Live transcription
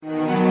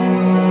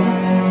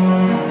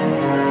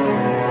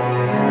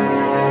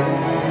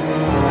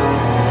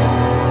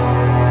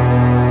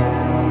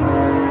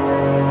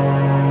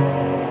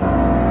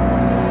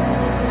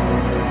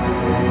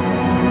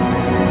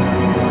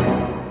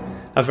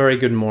A very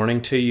good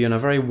morning to you and a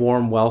very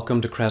warm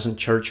welcome to Crescent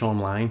Church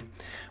Online.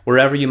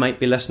 Wherever you might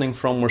be listening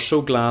from, we're so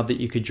glad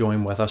that you could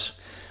join with us.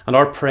 And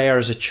our prayer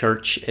as a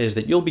church is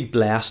that you'll be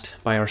blessed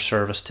by our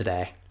service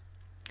today.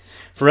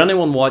 For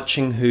anyone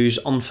watching who's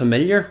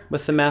unfamiliar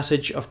with the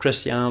message of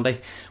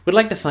Christianity, we'd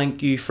like to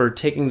thank you for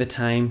taking the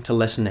time to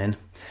listen in.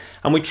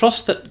 And we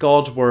trust that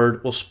God's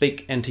Word will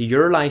speak into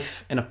your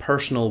life in a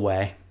personal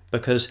way,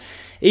 because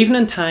even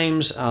in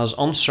times as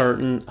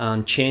uncertain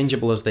and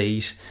changeable as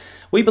these,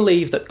 we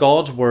believe that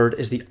God's Word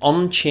is the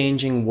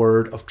unchanging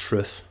Word of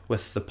truth,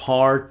 with the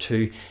power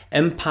to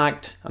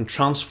impact and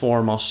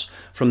transform us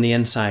from the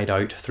inside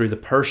out through the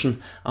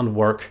person and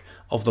work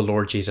of the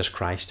Lord Jesus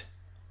Christ.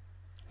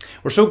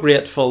 We're so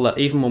grateful that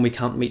even when we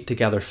can't meet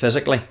together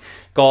physically,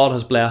 God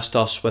has blessed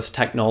us with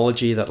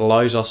technology that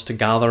allows us to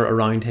gather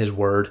around His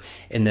Word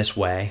in this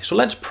way. So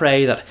let's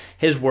pray that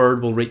His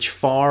Word will reach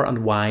far and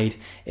wide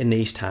in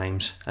these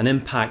times and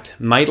impact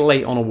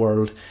mightily on a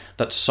world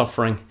that's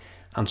suffering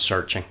and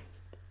searching.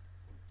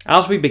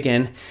 As we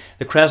begin,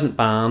 the Crescent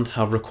Band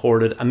have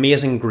recorded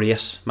Amazing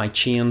Grace, My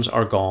Chains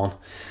Are Gone.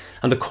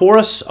 And the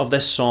chorus of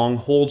this song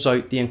holds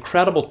out the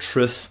incredible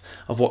truth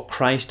of what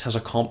Christ has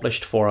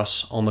accomplished for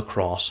us on the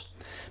cross.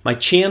 My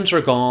chains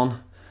are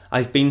gone,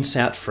 I've been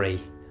set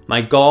free.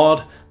 My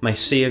God, my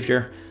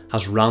Saviour,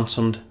 has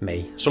ransomed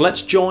me. So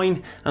let's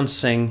join and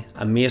sing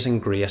Amazing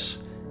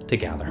Grace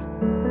together.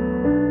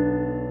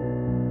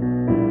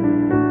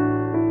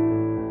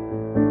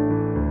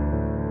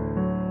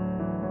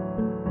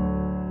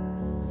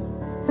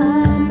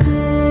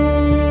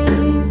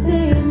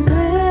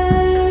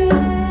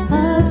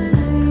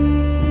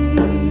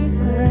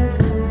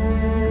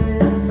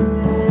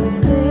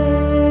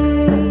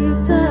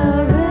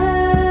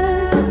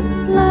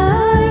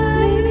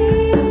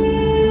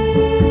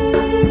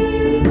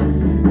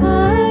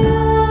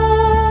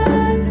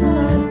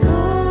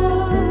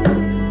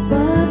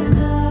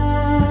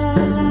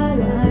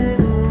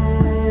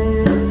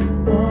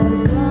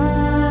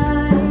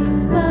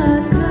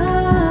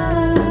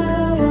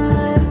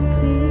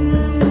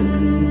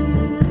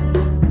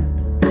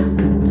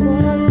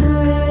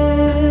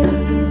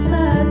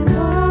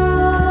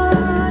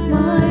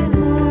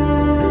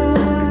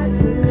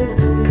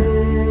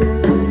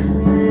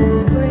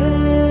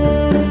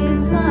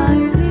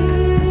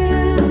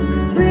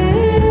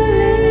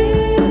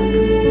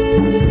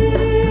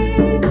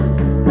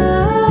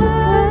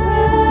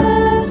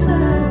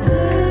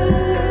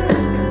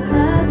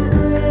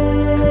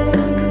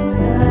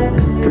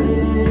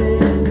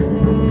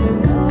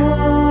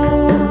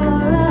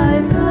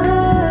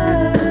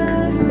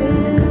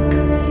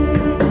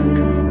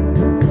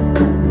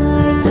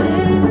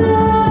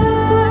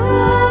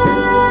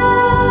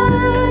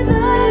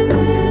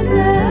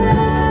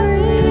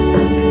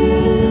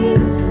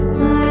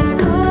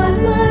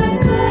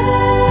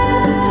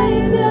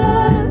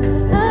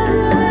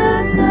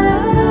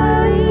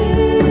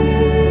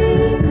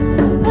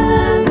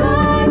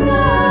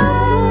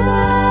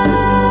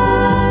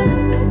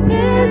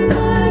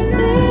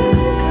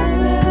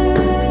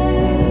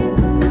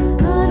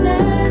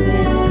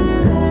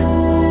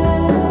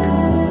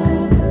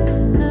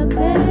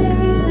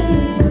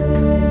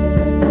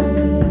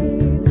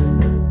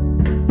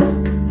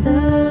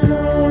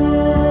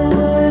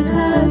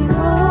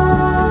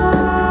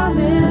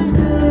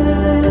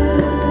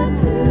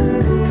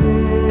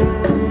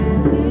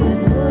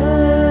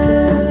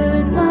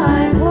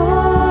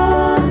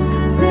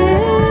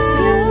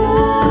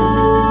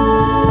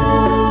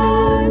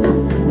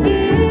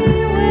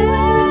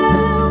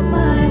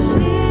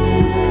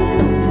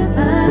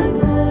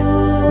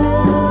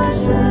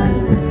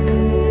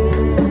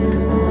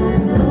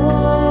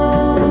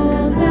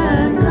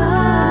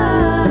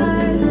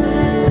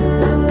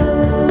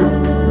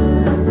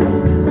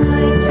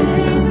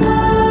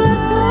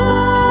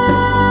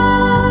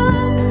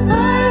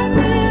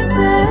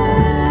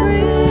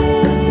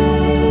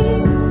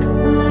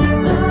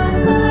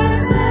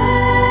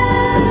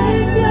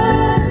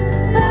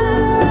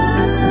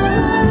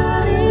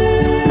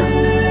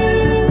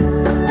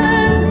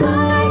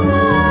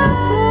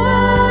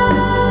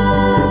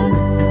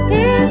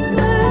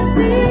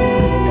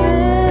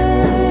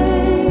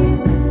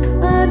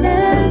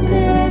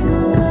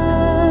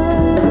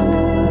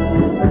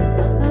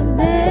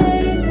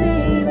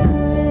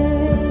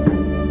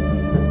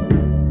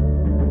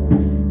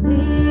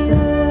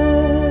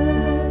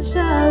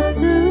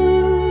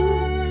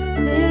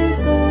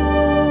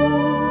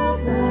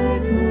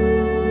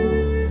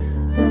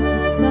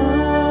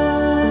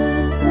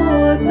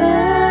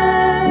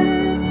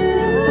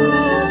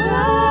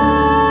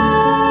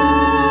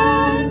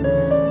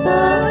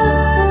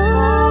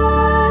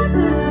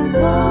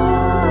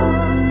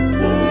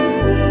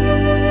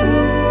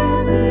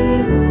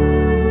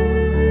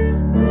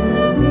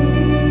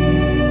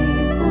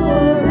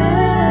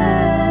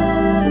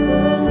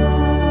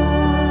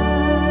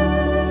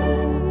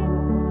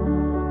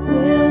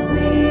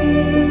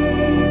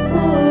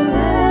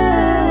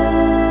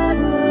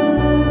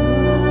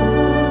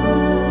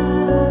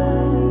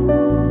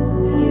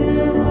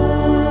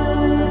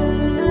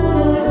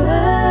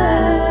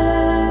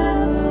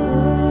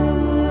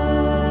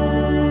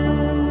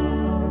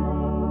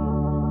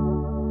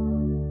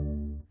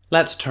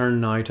 Let's turn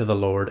now to the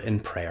Lord in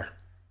prayer.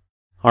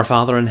 Our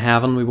Father in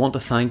heaven, we want to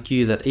thank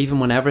you that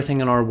even when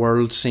everything in our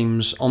world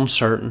seems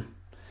uncertain,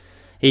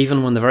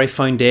 even when the very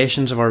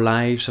foundations of our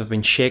lives have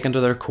been shaken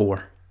to their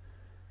core,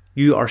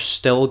 you are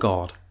still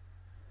God.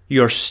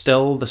 You are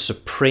still the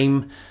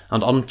supreme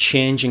and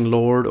unchanging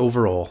Lord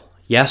over all,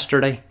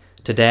 yesterday,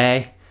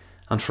 today,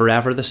 and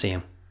forever the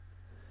same.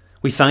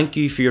 We thank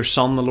you for your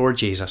Son, the Lord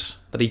Jesus,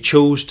 that he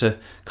chose to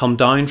come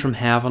down from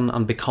heaven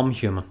and become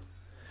human,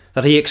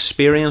 that he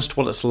experienced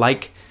what it's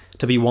like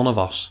to be one of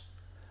us,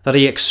 that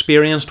he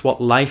experienced what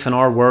life in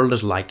our world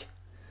is like.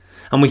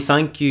 And we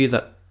thank you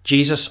that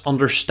Jesus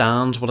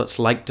understands what it's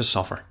like to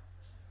suffer.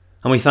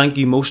 And we thank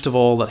you most of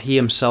all that he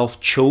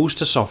himself chose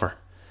to suffer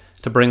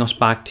to bring us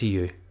back to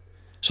you,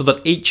 so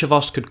that each of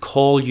us could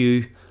call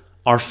you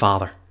our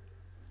Father.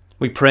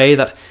 We pray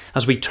that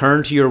as we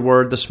turn to your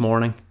word this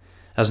morning,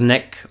 as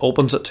Nick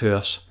opens it to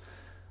us,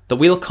 that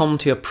we'll come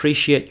to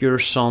appreciate your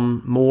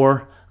Son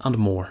more and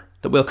more,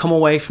 that we'll come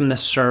away from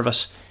this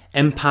service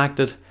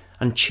impacted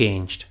and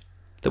changed,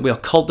 that we'll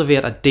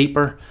cultivate a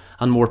deeper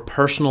and more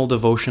personal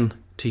devotion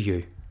to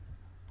you.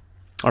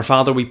 Our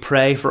Father, we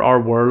pray for our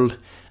world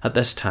at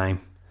this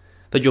time,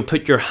 that you'll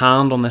put your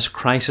hand on this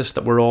crisis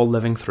that we're all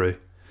living through,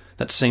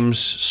 that seems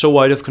so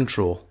out of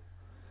control.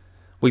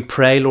 We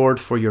pray, Lord,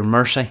 for your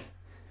mercy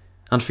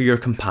and for your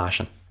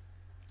compassion.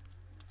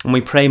 And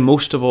we pray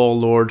most of all,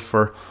 Lord,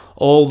 for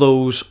all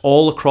those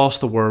all across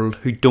the world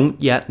who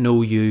don't yet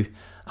know you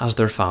as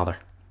their Father.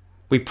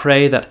 We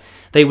pray that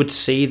they would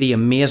see the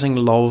amazing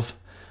love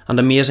and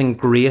amazing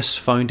grace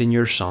found in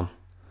your Son,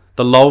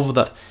 the love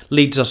that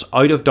leads us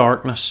out of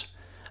darkness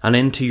and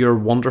into your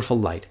wonderful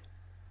light.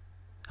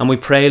 And we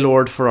pray,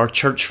 Lord, for our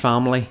church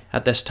family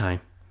at this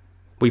time.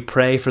 We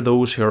pray for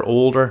those who are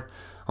older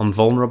and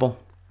vulnerable.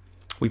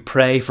 We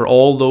pray for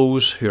all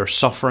those who are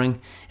suffering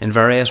in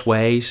various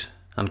ways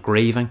and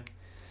grieving.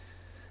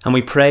 And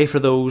we pray for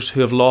those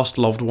who have lost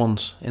loved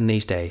ones in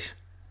these days.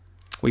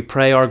 We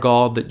pray, our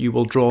God, that you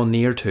will draw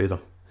near to them,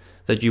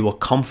 that you will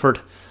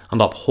comfort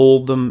and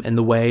uphold them in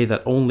the way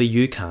that only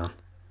you can.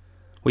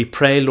 We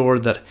pray,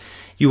 Lord, that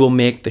you will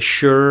make the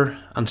sure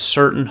and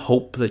certain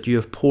hope that you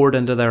have poured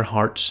into their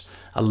hearts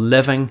a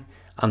living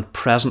and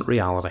present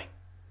reality,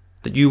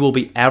 that you will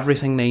be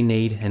everything they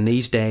need in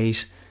these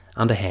days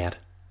and ahead.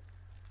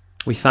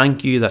 We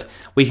thank you that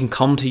we can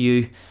come to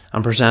you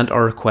and present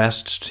our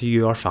requests to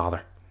you, our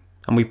Father.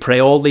 And we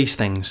pray all these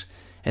things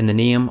in the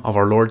name of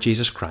our Lord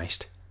Jesus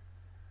Christ.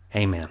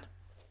 Amen.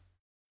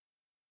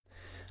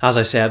 As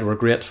I said, we're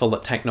grateful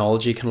that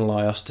technology can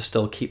allow us to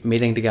still keep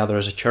meeting together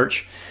as a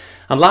church.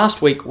 And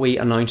last week we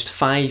announced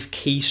 5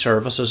 key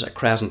services at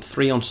Crescent,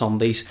 3 on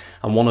Sundays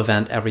and 1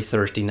 event every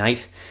Thursday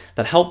night,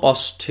 that help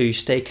us to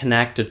stay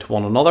connected to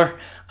one another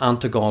and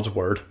to God's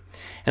Word.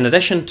 In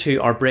addition to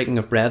our Breaking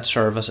of Bread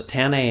service at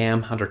 10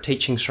 a.m. and our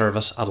teaching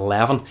service at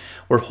 11,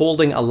 we're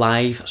holding a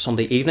live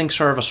Sunday evening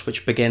service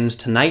which begins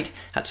tonight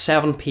at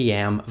 7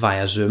 p.m.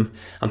 via Zoom,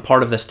 and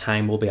part of this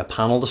time will be a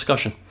panel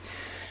discussion.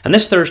 And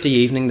this Thursday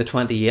evening, the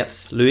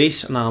 28th,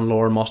 Luis and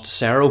Anne-Laure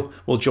Mosticero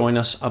will join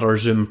us at our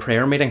Zoom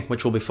prayer meeting,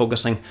 which will be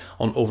focusing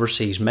on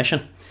overseas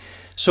mission.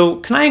 So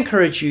can I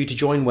encourage you to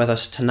join with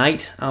us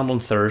tonight and on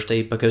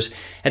Thursday, because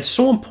it's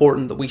so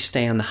important that we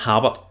stay in the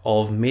habit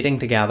of meeting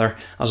together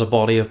as a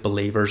body of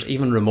believers,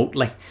 even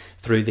remotely,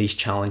 through these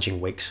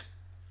challenging weeks.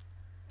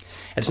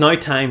 It's now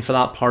time for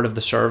that part of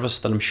the service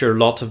that I'm sure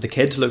lots of the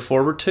kids look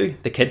forward to,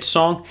 the kids'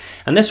 song.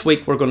 And this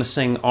week we're going to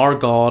sing Our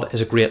God is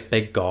a Great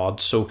Big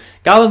God. So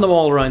gather them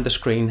all around the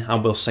screen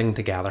and we'll sing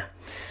together.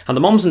 And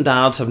the mums and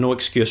dads have no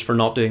excuse for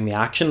not doing the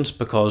actions,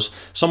 because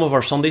some of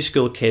our Sunday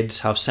school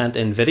kids have sent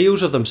in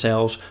videos of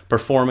themselves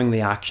performing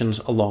the actions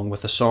along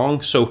with the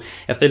song. So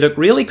if they look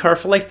really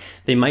carefully,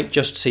 they might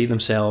just see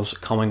themselves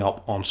coming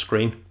up on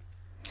screen.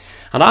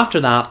 And after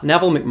that,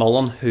 Neville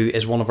McMullen, who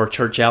is one of our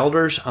church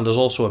elders and is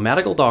also a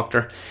medical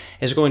doctor,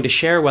 is going to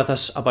share with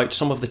us about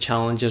some of the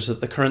challenges that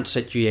the current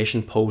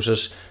situation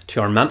poses to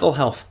our mental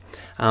health.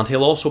 And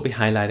he'll also be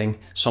highlighting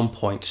some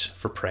points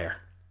for prayer.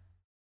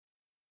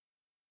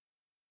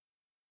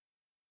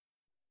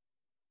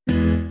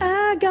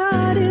 Our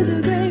God is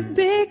a great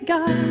big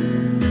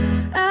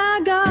God.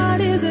 Our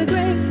God is a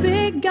great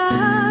big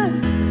God.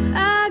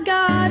 Our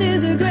God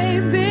is a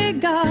great big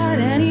God,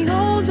 and He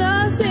holds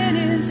us in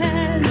His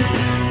hands.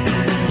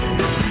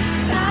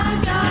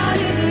 Our God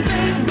is a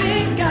great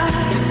big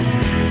God.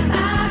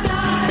 Our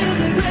God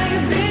is a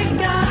great big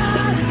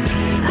God.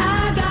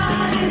 Our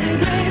God is a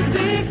great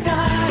big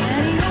God,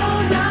 and He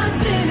holds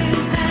us in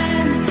His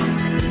hands.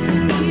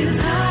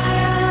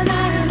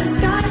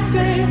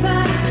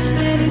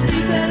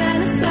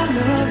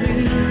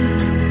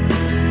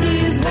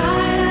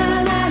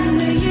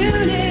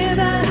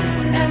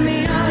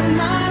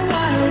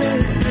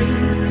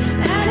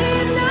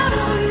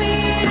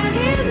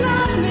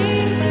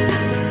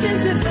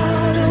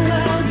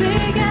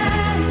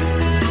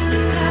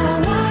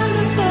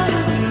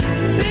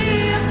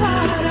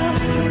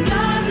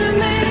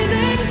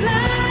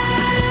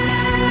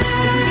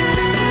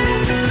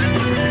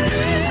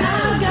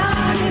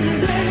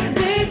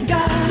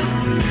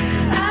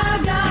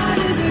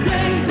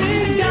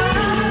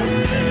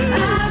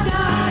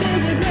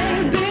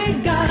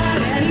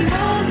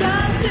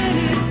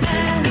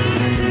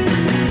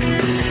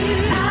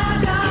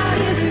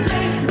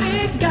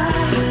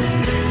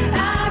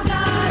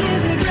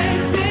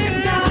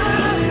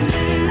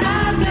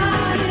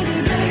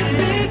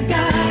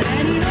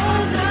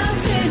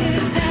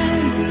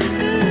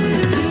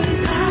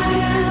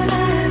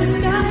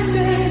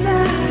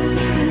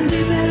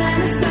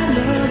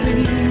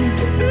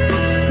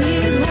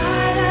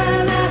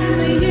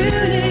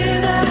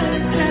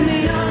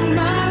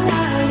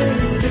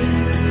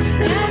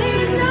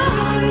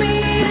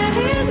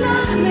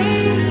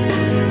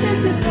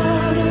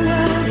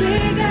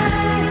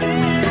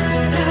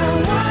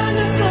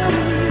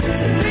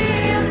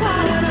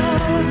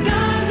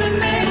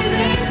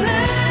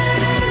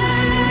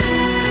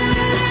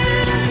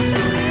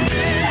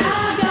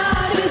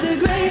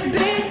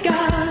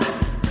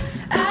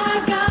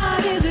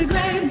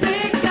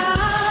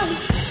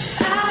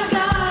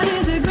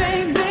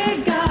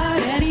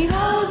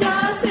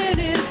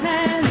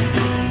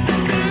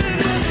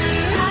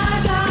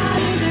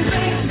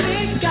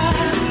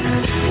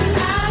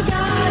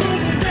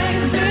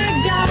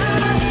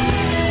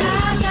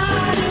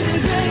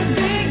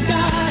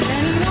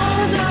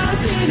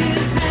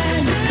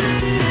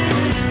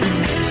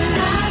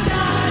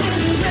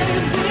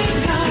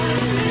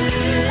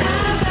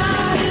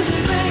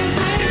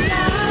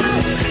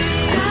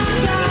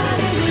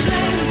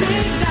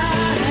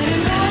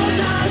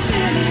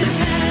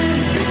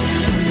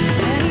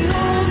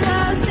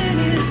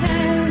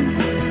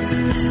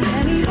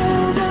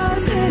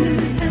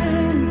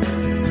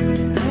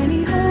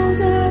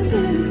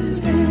 us in his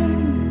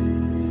hands.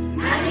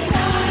 And he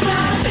holds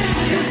us in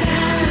his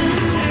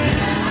hands.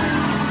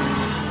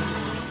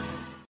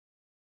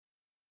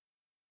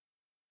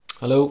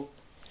 Hello,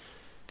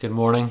 good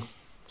morning.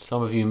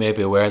 Some of you may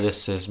be aware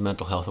this is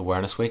Mental Health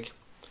Awareness Week,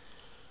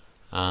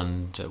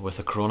 and with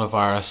the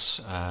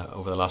coronavirus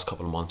over the last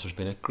couple of months there's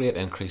been a great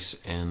increase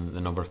in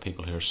the number of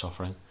people who are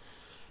suffering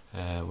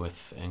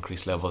with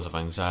increased levels of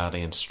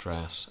anxiety and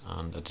stress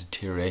and a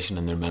deterioration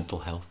in their mental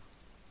health.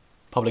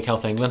 Public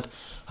Health England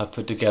have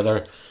put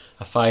together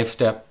a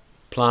 5-step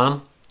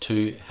plan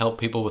to help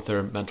people with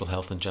their mental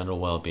health and general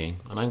well-being,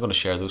 and I'm going to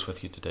share those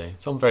with you today.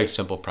 Some very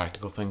simple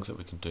practical things that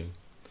we can do.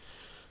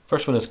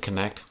 First one is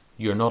connect.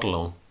 You're not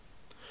alone.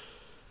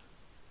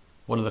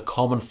 One of the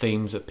common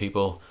themes that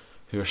people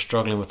who are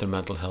struggling with their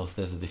mental health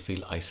is that they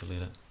feel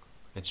isolated.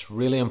 It's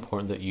really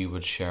important that you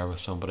would share with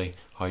somebody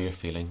how you're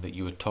feeling, that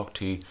you would talk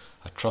to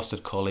a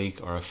trusted colleague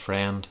or a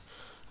friend,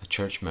 a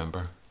church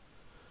member,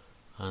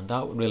 and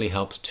that really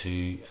helps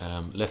to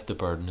lift the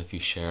burden if you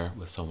share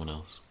with someone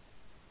else.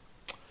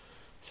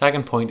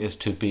 Second point is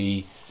to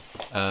be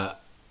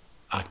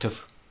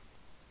active.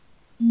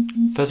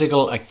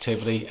 Physical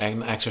activity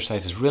and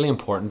exercise is really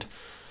important.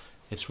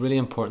 It's really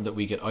important that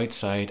we get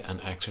outside and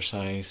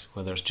exercise,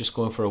 whether it's just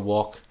going for a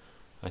walk,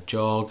 a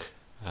jog,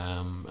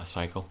 a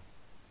cycle.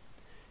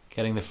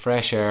 Getting the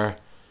fresh air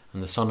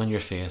and the sun on your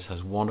face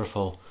has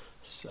wonderful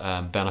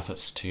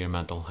benefits to your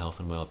mental health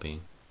and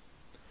well-being.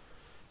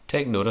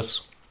 Take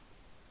notice.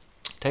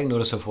 Take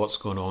notice of what's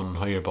going on and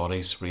how your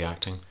body's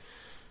reacting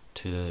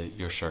to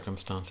your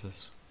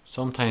circumstances.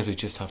 Sometimes we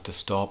just have to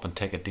stop and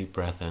take a deep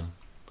breath in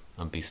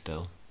and be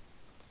still.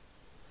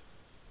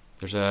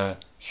 There's a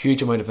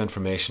huge amount of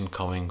information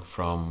coming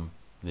from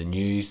the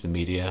news, the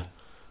media,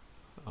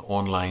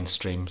 online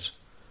streams,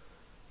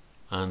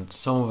 and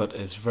some of it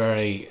is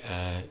very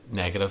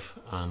negative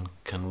and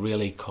can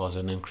really cause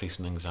an increase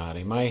in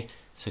anxiety. My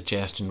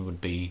suggestion would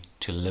be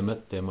to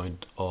limit the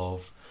amount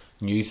of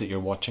news that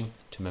you're watching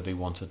to maybe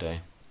once a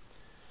day,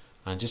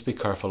 and just be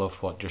careful of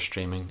what you're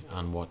streaming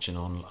and watching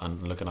on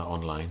and looking at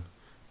online,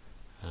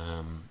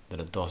 that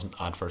it doesn't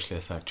adversely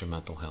affect your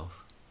mental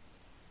health.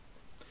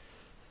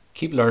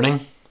 Keep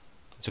learning.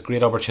 It's a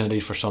great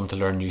opportunity for some to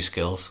learn new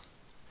skills.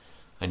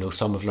 I know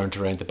some have learned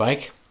to ride the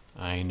bike.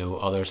 I know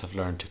others have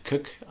learned to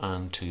cook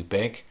and to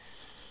bake.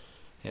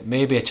 It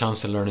may be a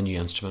chance to learn a new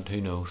instrument,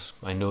 who knows.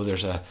 I know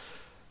there's a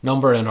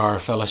number in our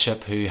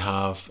fellowship who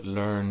have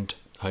learned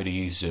how to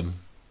use Zoom.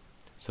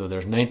 So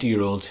there's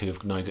 90-year-olds who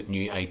have now got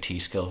new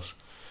IT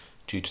skills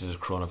due to the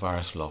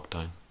coronavirus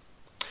lockdown.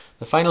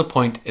 The final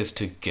point is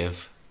to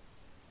give.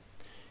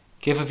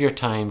 Give of your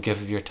time, give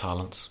of your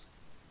talents.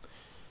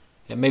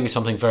 It may be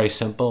something very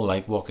simple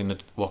like walking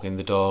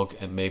the dog.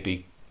 It may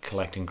be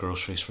collecting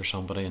groceries for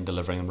somebody and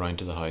delivering them round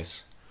to the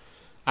house.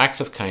 Acts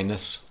of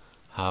kindness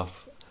have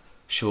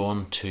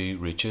shown to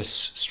reduce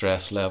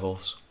stress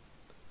levels,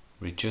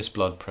 reduce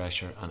blood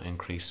pressure and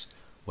increase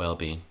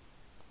well-being.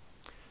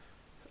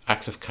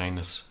 Acts of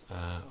kindness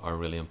are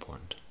really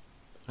important.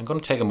 I'm going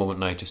to take a moment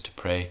now just to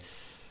pray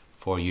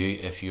for you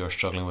if you are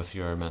struggling with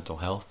your mental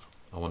health.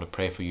 I want to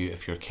pray for you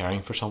if you're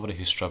caring for somebody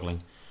who's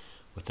struggling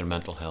with their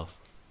mental health.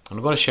 And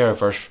I'm going to share a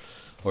verse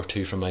or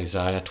two from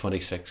Isaiah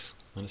 26,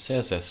 and it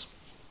says this: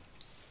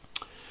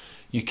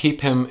 "You keep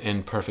him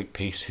in perfect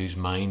peace whose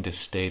mind is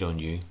stayed on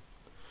you,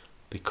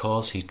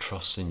 because he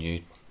trusts in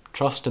you.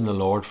 Trust in the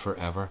Lord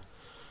forever,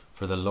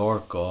 for the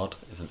Lord God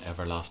is an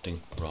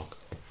everlasting rock."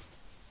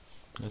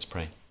 Let's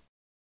pray.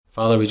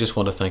 Father, we just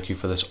want to thank you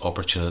for this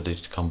opportunity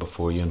to come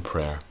before you in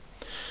prayer.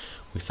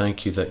 We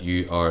thank you that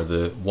you are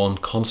the one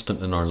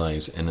constant in our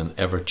lives in an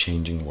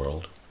ever-changing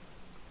world.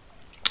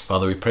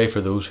 Father, we pray for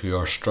those who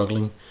are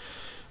struggling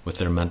with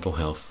their mental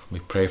health. We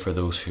pray for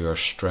those who are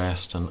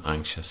stressed and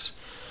anxious,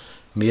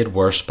 made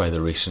worse by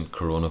the recent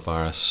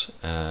coronavirus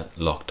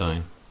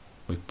lockdown.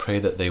 We pray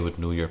that they would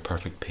know your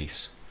perfect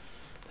peace,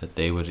 that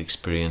they would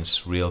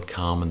experience real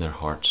calm in their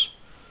hearts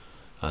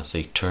as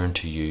they turn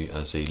to you,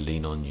 as they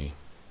lean on you.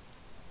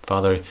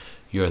 Father,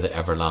 you are the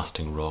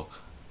everlasting rock,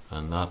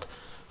 and that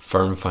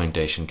firm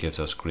foundation gives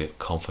us great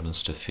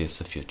confidence to face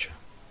the future.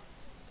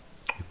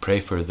 We pray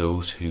for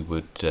those who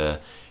would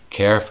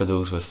care for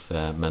those with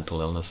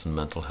mental illness and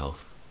mental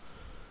health.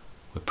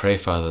 We pray,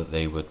 Father, that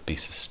they would be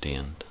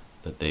sustained,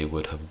 that they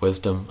would have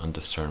wisdom and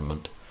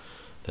discernment,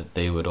 that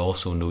they would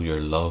also know your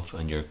love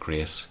and your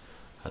grace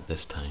at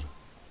this time.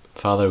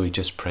 Father, we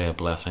just pray a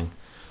blessing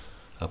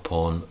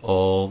upon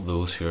all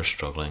those who are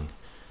struggling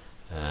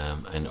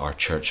in our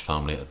church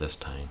family at this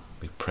time.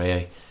 We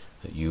pray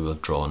that you will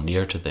draw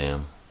near to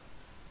them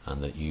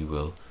and that you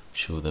will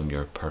show them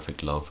your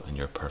perfect love and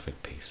your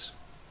perfect peace.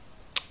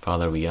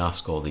 Father, we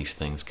ask all these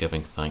things,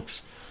 giving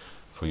thanks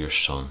for your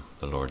Son,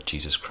 the Lord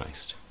Jesus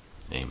Christ.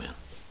 Amen.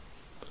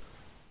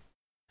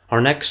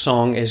 Our next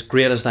song is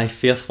Great Is Thy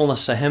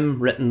Faithfulness, a hymn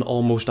written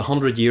almost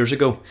 100 years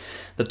ago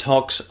that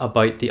talks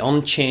about the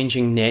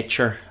unchanging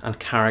nature and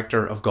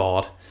character of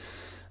God.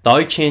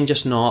 Thou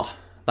changest not,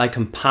 thy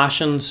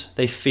compassions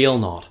they fail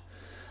not.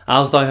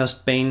 As thou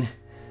hast been,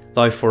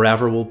 thou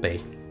forever will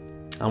be.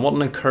 And what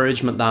an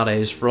encouragement that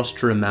is for us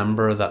to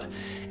remember that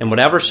in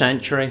whatever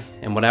century,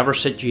 in whatever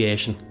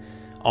situation,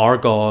 our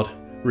God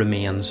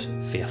remains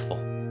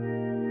faithful.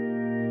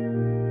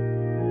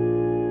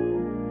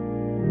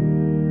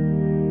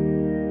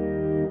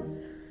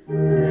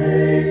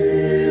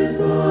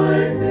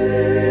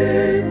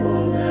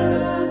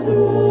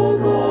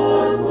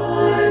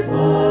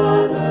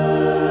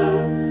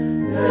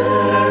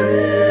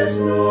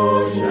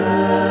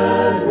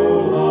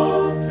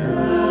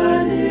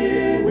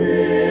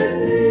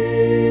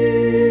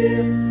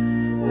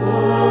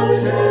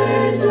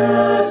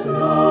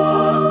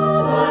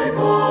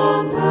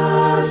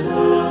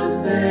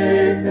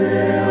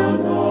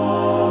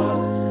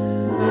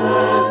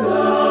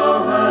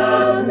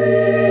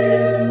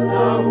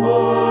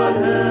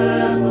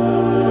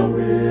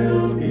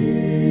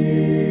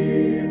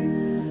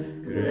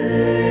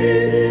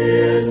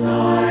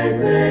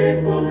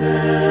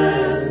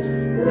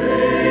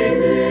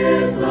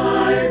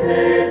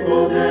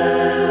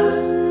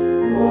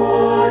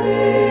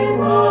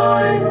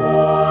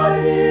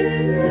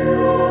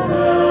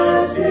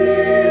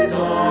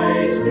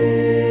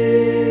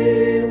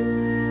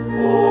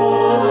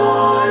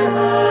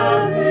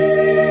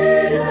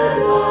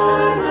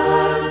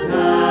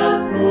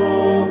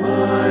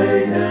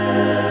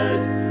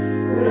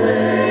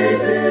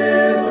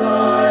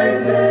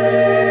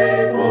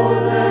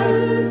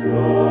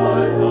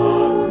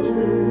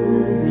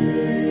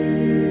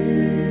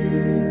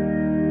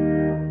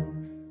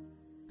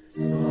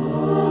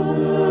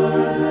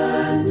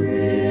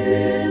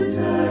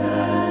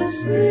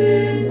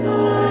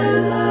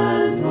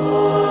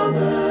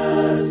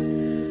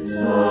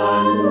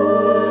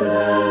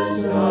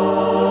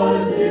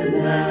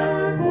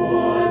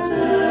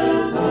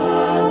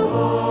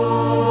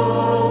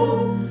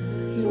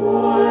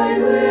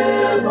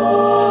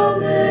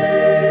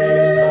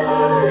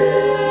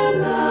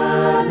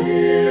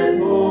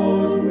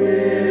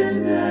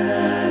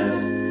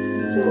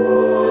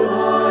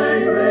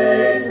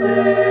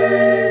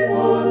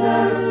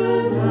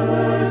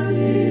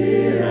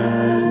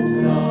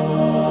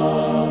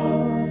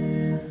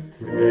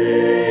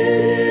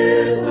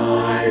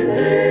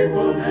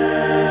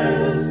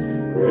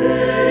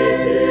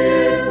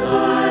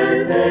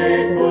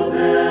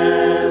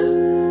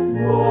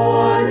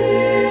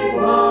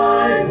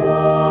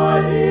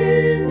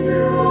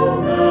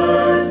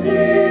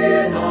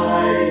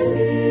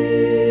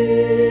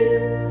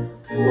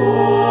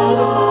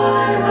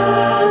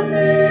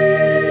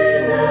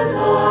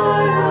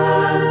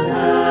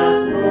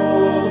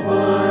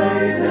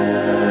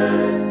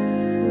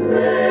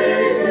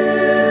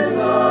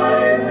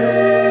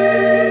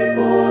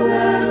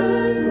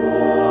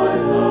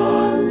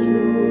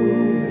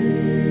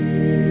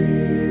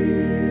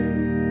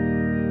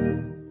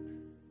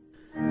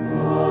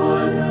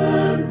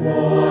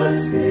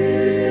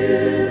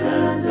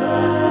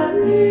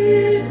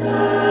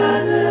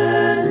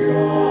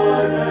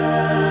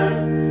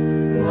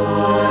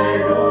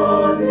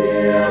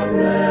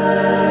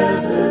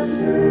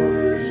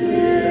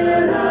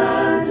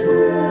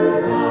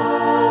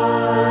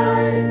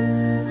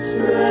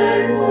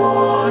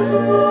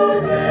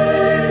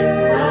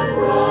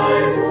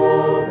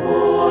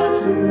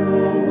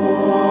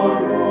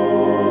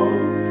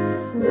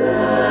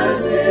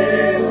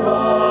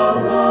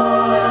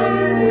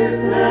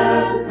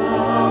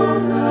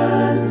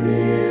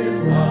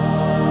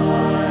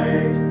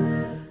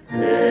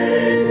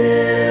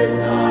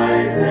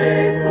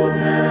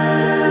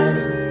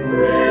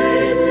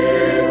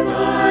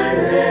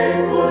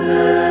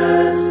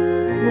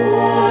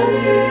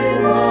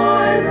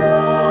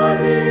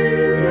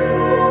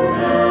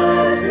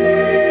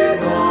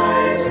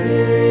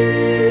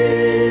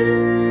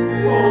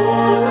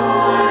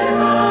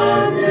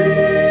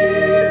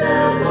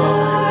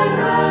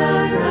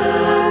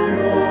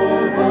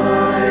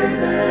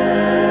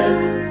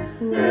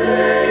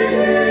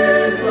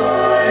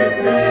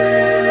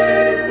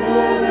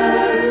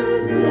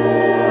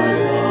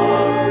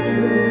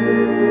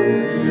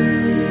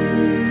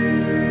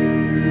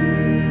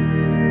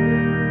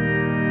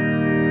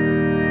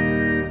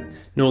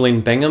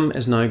 Nolene Bingham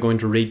is now going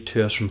to read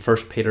to us from 1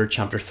 Peter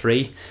chapter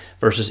 3,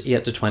 verses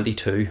 8 to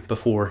 22,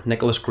 before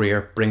Nicholas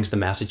Greer brings the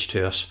message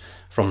to us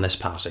from this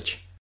passage.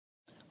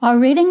 Our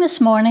reading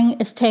this morning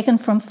is taken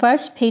from 1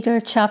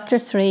 Peter chapter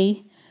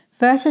 3,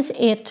 verses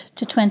 8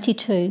 to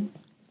 22.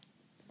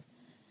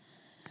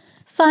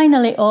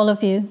 Finally, all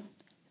of you,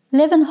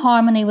 live in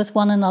harmony with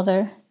one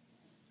another.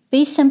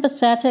 Be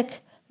sympathetic,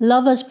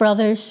 love as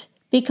brothers,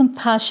 be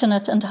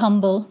compassionate and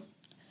humble.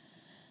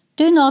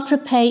 Do not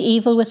repay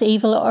evil with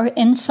evil or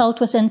insult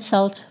with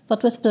insult,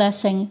 but with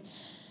blessing,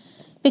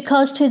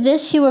 because to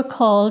this you were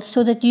called,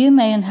 so that you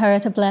may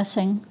inherit a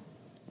blessing.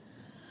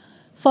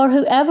 For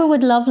whoever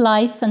would love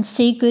life and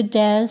see good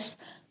days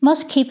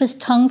must keep his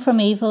tongue from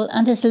evil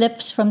and his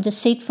lips from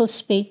deceitful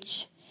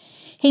speech.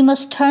 He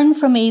must turn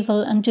from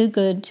evil and do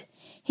good.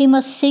 He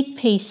must seek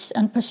peace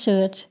and pursue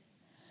it.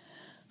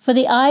 For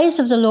the eyes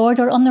of the Lord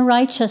are on the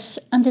righteous,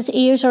 and his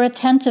ears are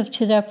attentive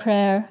to their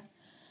prayer.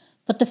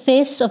 but the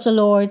face of the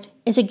Lord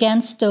is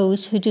against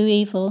those who do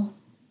evil.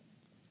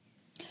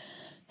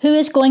 Who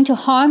is going to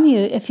harm you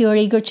if you are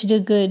eager to do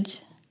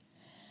good?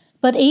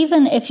 But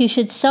even if you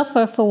should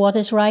suffer for what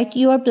is right,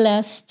 you are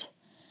blessed.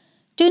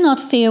 Do not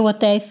fear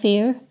what they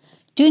fear.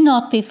 Do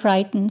not be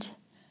frightened.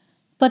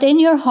 But in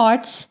your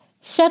hearts,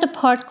 set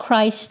apart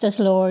Christ as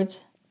Lord.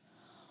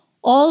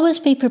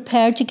 Always be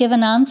prepared to give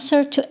an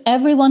answer to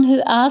everyone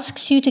who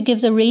asks you to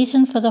give the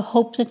reason for the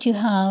hope that you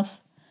have.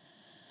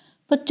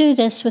 But do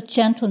this with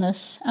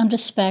gentleness and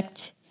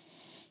respect,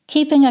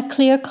 keeping a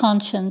clear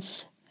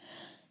conscience,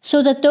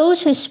 so that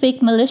those who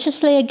speak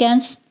maliciously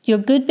against your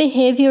good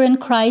behaviour in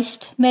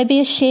Christ may be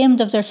ashamed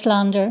of their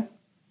slander.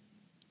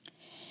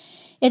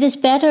 It is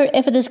better,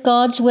 if it is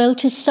God's will,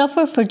 to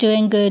suffer for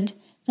doing good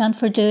than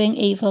for doing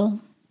evil.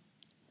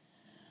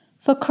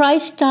 For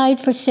Christ died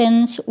for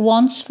sins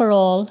once for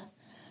all,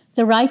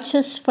 the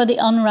righteous for the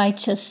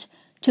unrighteous,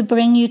 to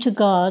bring you to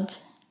God.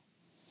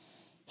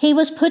 He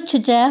was put to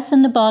death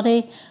in the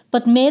body,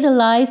 but made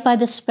alive by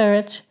the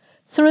Spirit,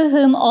 through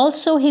whom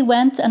also he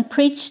went and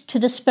preached to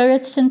the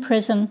spirits in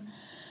prison,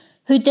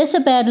 who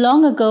disobeyed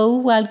long ago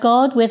while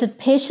God waited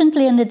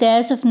patiently in the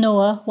days of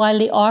Noah while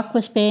the ark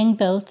was being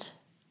built.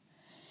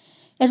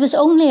 It was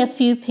only a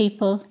few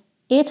people,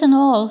 8 in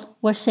all,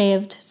 were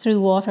saved through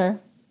water.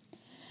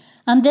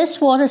 And this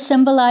water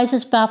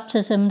symbolises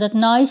baptism that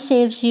now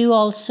saves you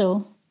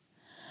also.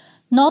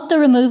 Not the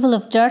removal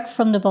of dirt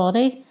from the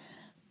body,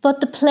 but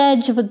the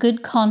pledge of a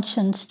good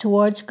conscience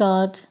towards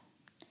God.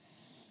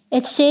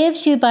 It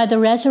saves you by the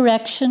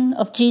resurrection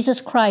of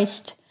Jesus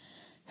Christ,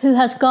 who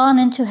has gone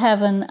into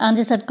heaven and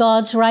is at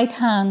God's right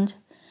hand,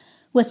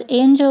 with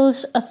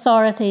angels,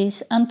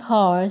 authorities and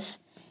powers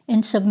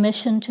in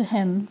submission to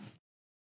him.